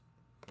speakers?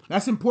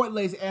 That's important,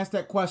 ladies, to ask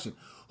that question.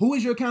 Who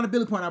is your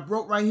accountability partner? I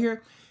wrote right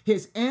here,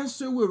 his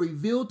answer will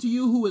reveal to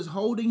you who is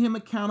holding him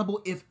accountable,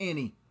 if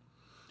any.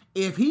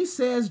 If he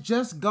says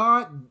just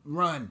God,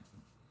 run.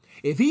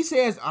 If he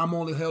says, I'm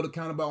only held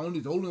accountable,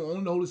 only the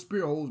Holy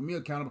Spirit holds me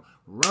accountable,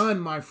 run,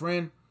 my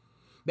friend.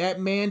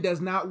 That man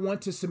does not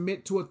want to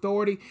submit to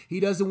authority. He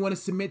doesn't want to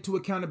submit to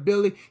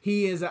accountability.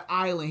 He is an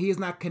island. He is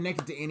not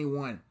connected to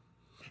anyone.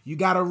 You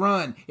got to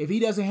run. If he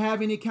doesn't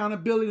have any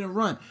accountability, to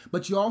run.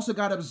 But you also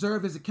got to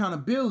observe his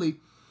accountability,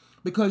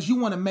 because you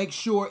want to make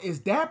sure,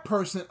 is that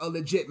person a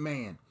legit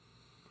man?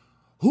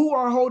 Who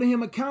are holding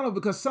him accountable?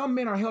 Because some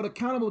men are held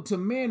accountable to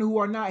men who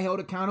are not held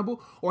accountable,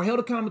 or held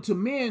accountable to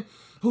men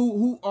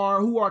who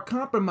are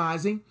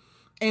compromising,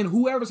 and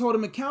whoever's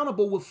holding him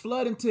accountable will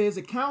flood into his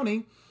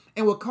accounting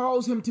and will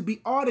cause him to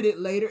be audited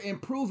later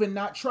and proven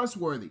not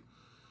trustworthy.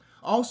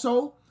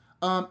 Also,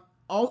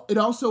 it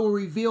also will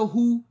reveal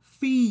who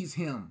feeds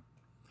him.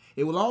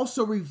 It will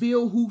also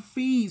reveal who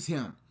feeds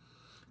him.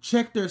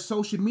 Check their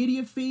social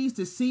media feeds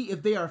to see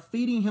if they are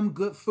feeding him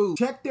good food.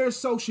 Check their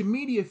social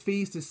media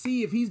feeds to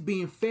see if he's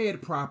being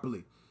fed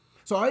properly.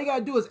 So all you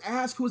gotta do is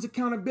ask who's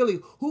accountability.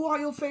 Who are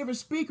your favorite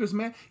speakers,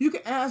 man? You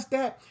can ask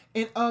that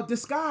in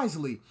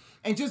disguisely,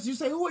 and just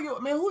say, who are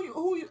your man?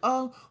 Who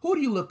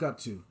do you look up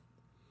to?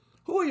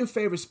 Who are your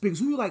favorite speakers?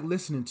 Who you like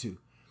listening to?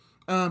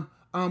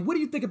 What do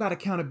you think about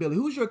accountability?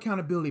 Who's your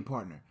accountability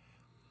partner?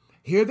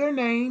 Hear their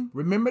name,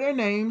 remember their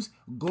names,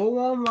 go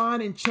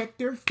online and check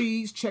their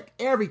feeds, check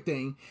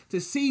everything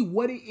to see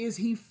what it is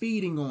he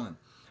feeding on.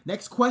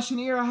 Next question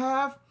here I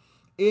have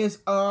is,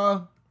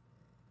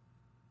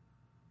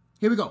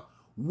 here we go.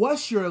 What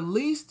is your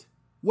least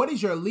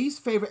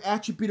favorite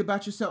attribute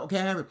about yourself? Okay,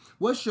 I have it.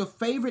 What's your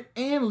favorite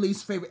and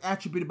least favorite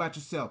attribute about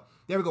yourself?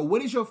 There we go.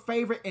 What is your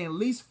favorite and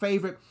least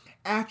favorite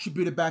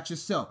attribute about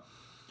yourself?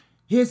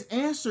 His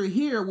answer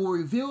here will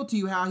reveal to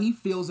you how he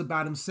feels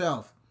about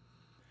himself,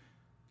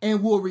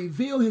 and will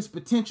reveal his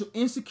potential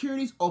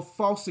insecurities or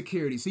false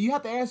securities. So you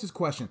have to ask this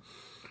question.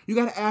 You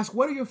got to ask,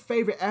 what are your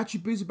favorite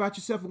attributes about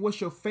yourself, and what's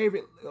your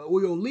favorite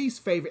or your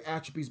least favorite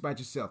attributes about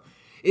yourself?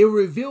 It will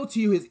reveal to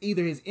you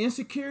either his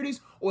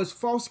insecurities or his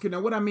false securities.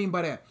 Now, what I mean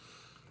by that,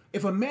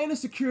 if a man is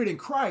secured in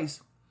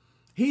Christ,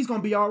 he's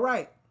going to be all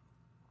right.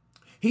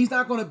 He's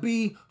not going to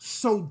be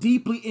so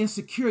deeply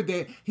insecure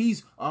that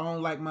I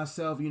don't like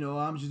myself,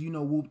 I'm just,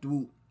 whoop de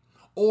whoop.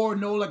 Or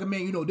no, like a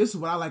man, this is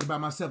what I like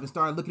about myself, and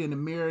start looking in the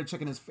mirror,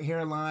 checking his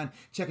hairline,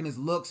 checking his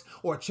looks,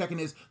 or checking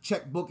his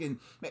checkbook. And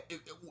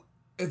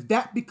if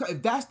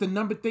that's the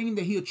number thing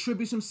that he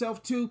attributes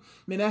himself to,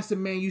 man, that's the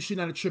man you should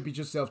not attribute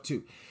yourself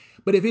to.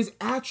 But if his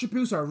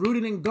attributes are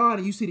rooted in God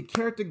and you see the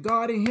character of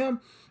God in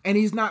him, and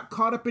he's not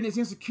caught up in his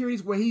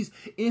insecurities where he's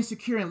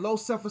insecure and low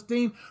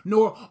self-esteem,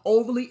 nor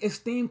overly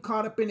esteemed,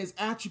 caught up in his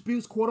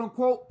attributes, quote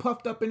unquote,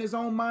 puffed up in his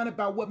own mind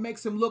about what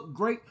makes him look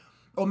great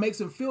or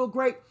makes him feel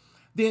great,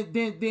 then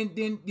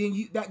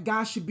that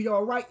guy should be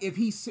all right if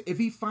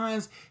he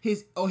finds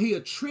he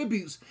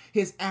attributes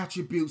his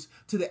attributes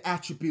to the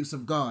attributes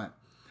of God.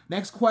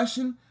 Next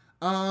question.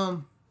 Let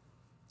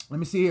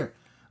me see here.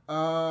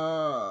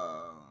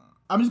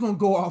 I'm just going to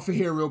go off of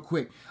here real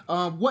quick.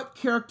 What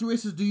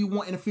characteristics do you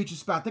want in a future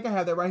spouse? I think I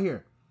have that right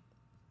here.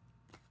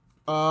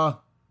 Either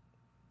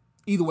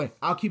way,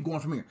 I'll keep going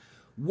from here.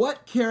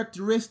 What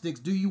characteristics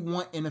do you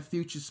want in a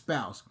future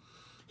spouse?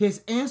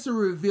 His answer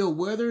revealed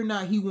whether or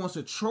not he wants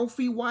a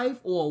trophy wife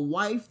or a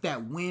wife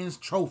that wins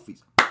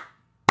trophies.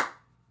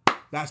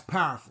 That's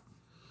powerful.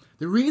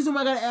 The reason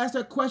why I got to ask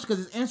that question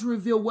because his answer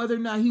revealed whether or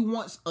not he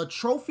wants a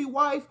trophy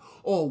wife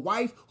or a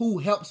wife who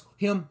helps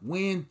him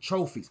win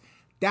trophies.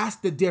 That's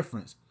the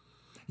difference.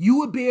 You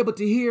would be able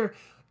to hear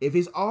if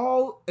it's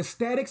all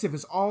aesthetics, if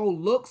it's all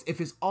looks, if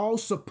it's all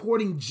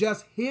supporting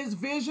just his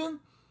vision,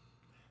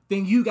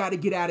 then you got to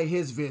get out of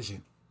his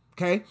vision.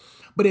 Okay?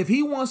 But if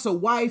he wants a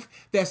wife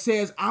that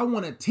says, I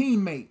want a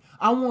teammate,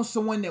 I want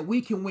someone that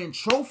we can win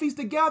trophies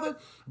together,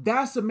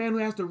 that's a man who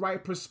has the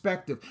right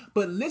perspective.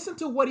 But listen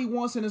to what he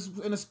wants in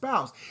a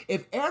spouse.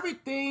 If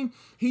everything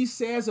he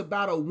says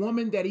about a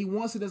woman that he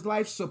wants in his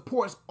life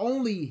supports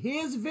only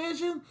his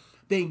vision,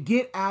 then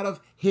get out of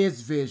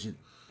his vision.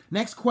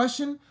 Next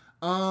question.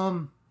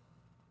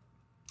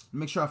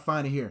 Make sure I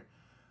find it here.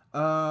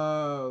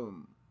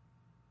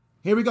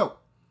 Here we go.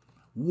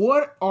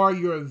 What are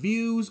your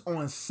views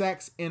on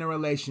sex in a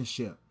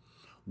relationship?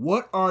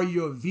 What are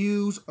your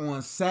views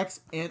on sex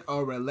in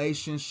a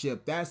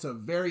relationship? That's a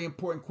very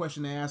important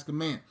question to ask a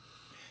man.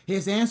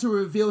 His answer will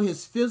reveal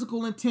his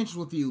physical intentions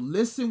with you.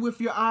 Listen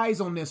with your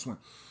eyes on this one.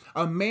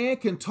 A man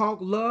can talk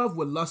love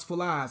with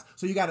lustful eyes.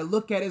 So you got to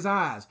look at his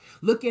eyes.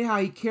 Look at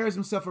how he carries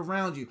himself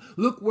around you.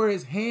 Look where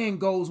his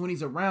hand goes when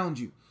he's around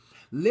you.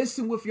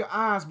 Listen with your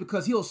eyes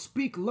because he'll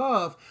speak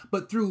love,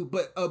 but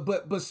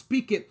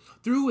speak it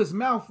through his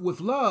mouth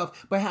with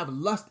love, but have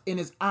lust in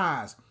his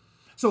eyes.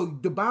 So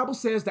the Bible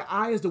says the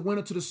eye is the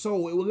window to the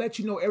soul. It will let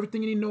you know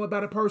everything you need to know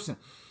about a person.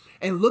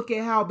 And look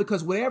at how,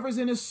 because whatever's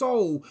in his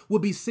soul will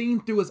be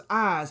seen through his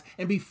eyes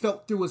and be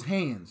felt through his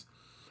hands.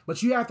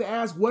 But you have to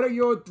ask, what are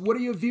your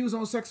views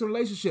on sex and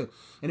relationship?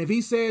 And if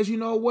he says,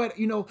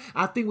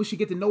 I think we should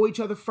get to know each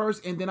other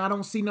first, and then I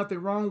don't see nothing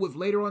wrong with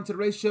later on into the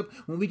relationship,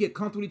 when we get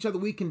comfortable with each other,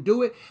 we can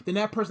do it, then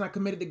that person not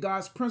committed to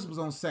God's principles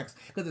on sex.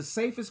 Because the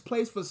safest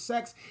place for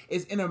sex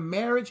is in a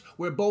marriage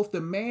where both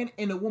the man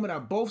and the woman are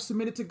both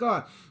submitted to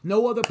God.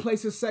 No other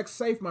place is sex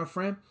safe, my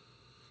friend.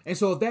 And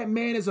so if that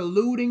man is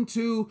alluding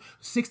to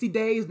 60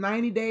 days,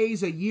 90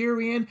 days, a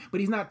year in, but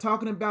he's not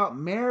talking about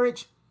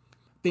marriage,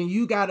 then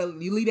you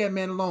leave that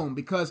man alone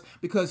because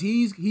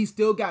he's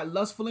still got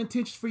lustful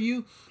intentions for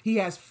you. He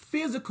has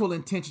physical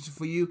intentions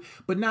for you,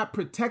 but not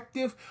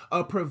protective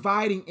or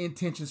providing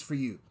intentions for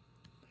you.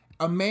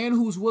 A man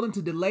who's willing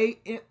to delay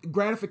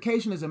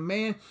gratification is a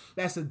man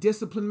that's a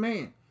disciplined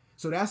man.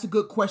 So that's a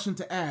good question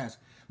to ask.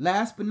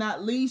 Last but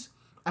not least,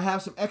 I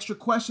have some extra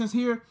questions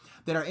here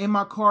that are in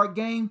my card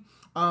game.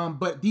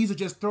 But these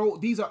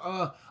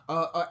are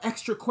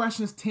extra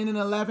questions, 10 and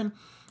 11.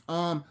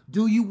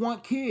 Do you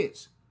want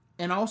kids?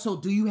 And also,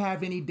 do you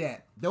have any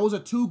debt? Those are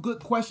two good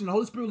questions. The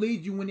Holy Spirit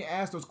leads you when you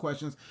ask those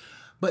questions.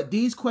 But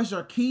these questions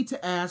are key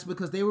to ask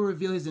because they will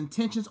reveal his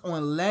intentions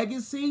on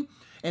legacy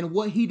and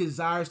what he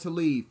desires to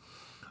leave.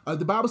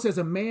 The Bible says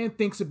a man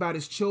thinks about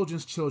his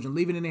children's children,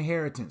 leaving an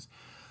inheritance.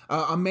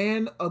 A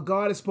man of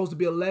God is supposed to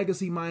be a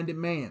legacy-minded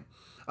man.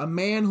 A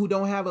man who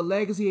don't have a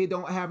legacy, he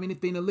don't have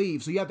anything to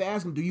leave. So you have to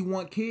ask him, do you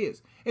want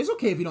kids? It's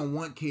okay if you don't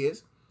want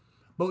kids.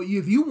 But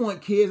if you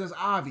want kids, that's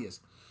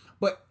obvious.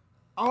 But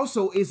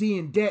also, is he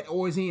in debt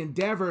or is he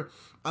endeavor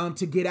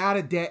to get out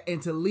of debt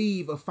and to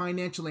leave a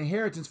financial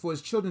inheritance for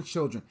his children's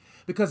children?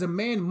 Because a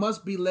man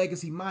must be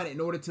legacy-minded in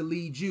order to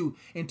lead you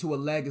into a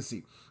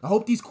legacy. I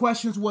hope these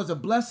questions was a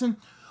blessing.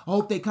 I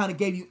hope they kind of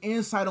gave you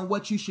insight on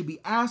what you should be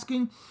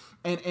asking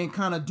and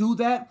kind of do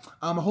that.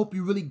 I hope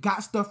you really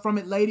got stuff from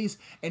it, ladies,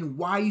 and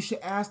why you should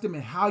ask them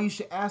and how you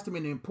should ask them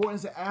and the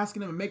importance of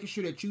asking them and making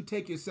sure that you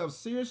take yourself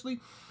seriously.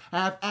 I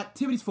have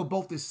activities for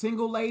both the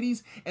single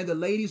ladies and the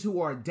ladies who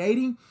are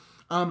dating.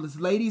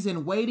 Ladies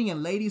in waiting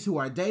and ladies who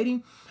are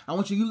dating. I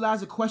want you to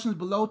utilize the questions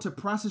below to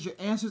process your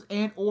answers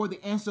and or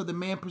the answer of the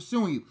man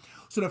pursuing you.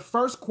 So the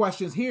first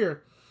questions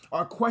here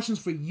are questions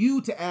for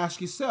you to ask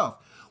yourself.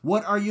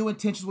 What are your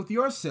intentions with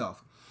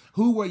yourself?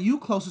 Who were you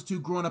closest to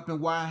growing up and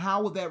why?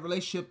 How will that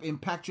relationship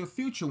impact your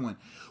future one?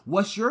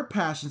 What's your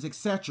passions,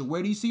 etc.?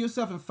 Where do you see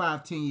yourself in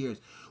 5-10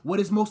 years? What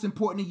is most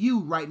important to you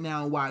right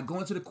now and why?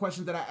 Going to the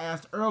questions that I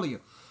asked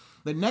earlier.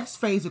 The next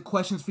phase of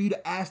questions for you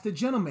to ask the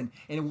gentleman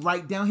and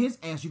write down his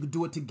answer. You can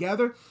do it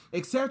together,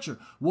 etc.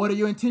 What are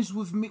your intentions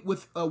with me?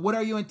 What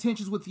are your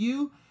intentions with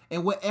you?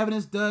 And what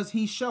evidence does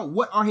he show?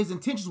 What are his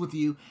intentions with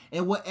you?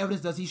 And what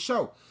evidence does he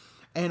show?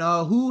 And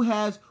who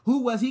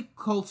was he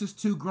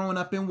closest to growing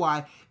up and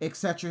why,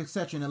 etc.,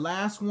 etc. And the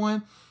last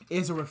one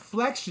is a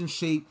reflection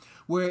sheet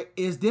where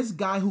is this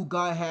guy who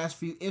God has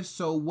for you? If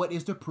so, what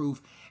is the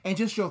proof? And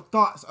just your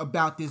thoughts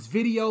about this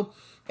video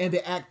and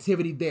the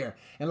activity there.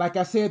 And like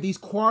I said, these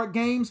card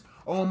games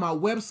on my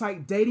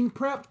website, Dating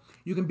Prep.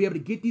 You can be able to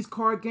get these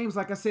card games.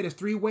 Like I said, there's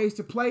 3 ways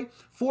to play,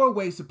 4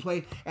 ways to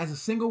play as a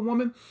single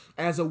woman,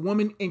 as a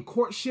woman in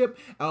courtship,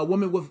 a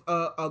woman with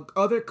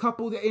other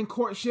couple in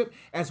courtship,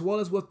 as well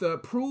as with the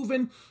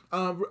proven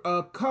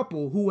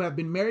couple who have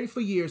been married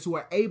for years who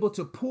are able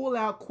to pull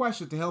out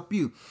questions to help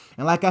you.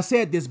 And like I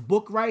said, this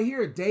book right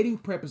here, Dating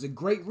Prep, is a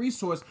great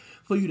resource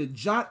for you to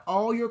jot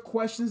all your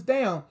questions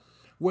down,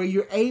 where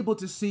you're able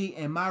to see,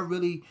 am I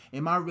really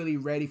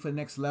ready for the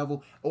next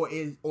level, or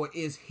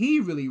is he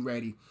really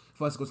ready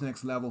for us to go to the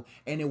next level?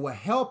 And it will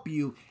help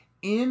you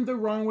in the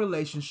wrong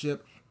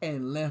relationship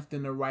and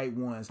lengthen the right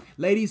ones.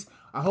 Ladies,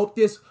 I hope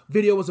this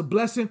video was a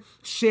blessing.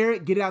 Share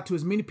it, get it out to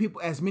as many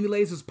people, as many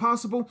ladies as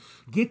possible.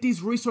 Get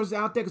these resources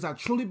out there because I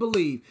truly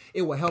believe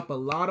it will help a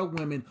lot of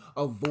women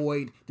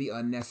avoid the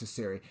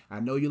unnecessary. I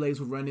know you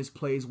ladies will run this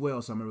play as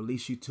well, so I'm going to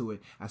release you to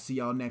it. I'll see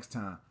y'all next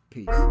time.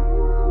 Peace.